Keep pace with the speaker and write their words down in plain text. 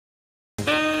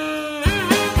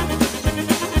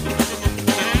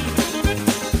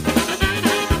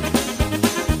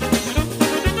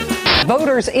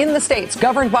voters in the states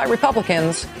governed by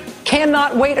Republicans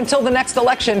cannot wait until the next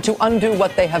election to undo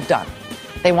what they have done.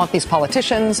 They want these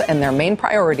politicians and their main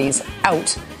priorities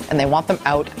out, and they want them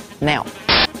out now.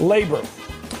 Labor.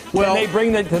 Well,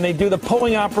 can they do the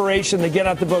polling operation, the get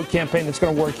out the vote campaign that's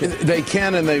going to work here? They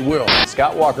can and they will.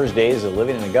 Scott Walker's days of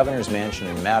living in a governor's mansion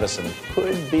in Madison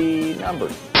could be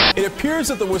numbered. It appears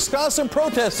that the Wisconsin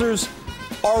protesters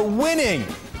are winning.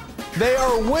 They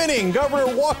are winning.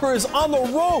 Governor Walker is on the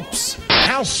ropes.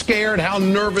 How scared, how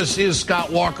nervous is Scott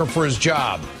Walker for his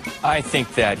job? I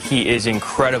think that he is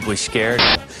incredibly scared.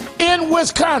 In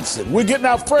Wisconsin, we're getting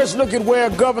our first look at where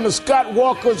Governor Scott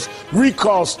Walker's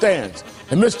recall stands.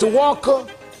 And Mr. Walker,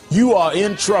 you are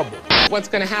in trouble. What's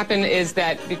going to happen is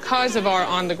that because of our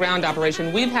on-the-ground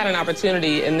operation, we've had an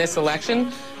opportunity in this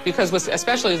election, because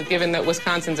especially given that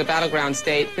Wisconsin's a battleground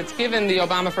state, it's given the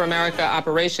Obama for America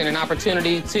operation an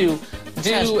opportunity to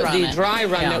do the dry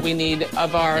run that we need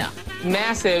of our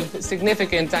massive,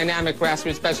 significant, dynamic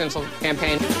grassroots presidential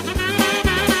campaign.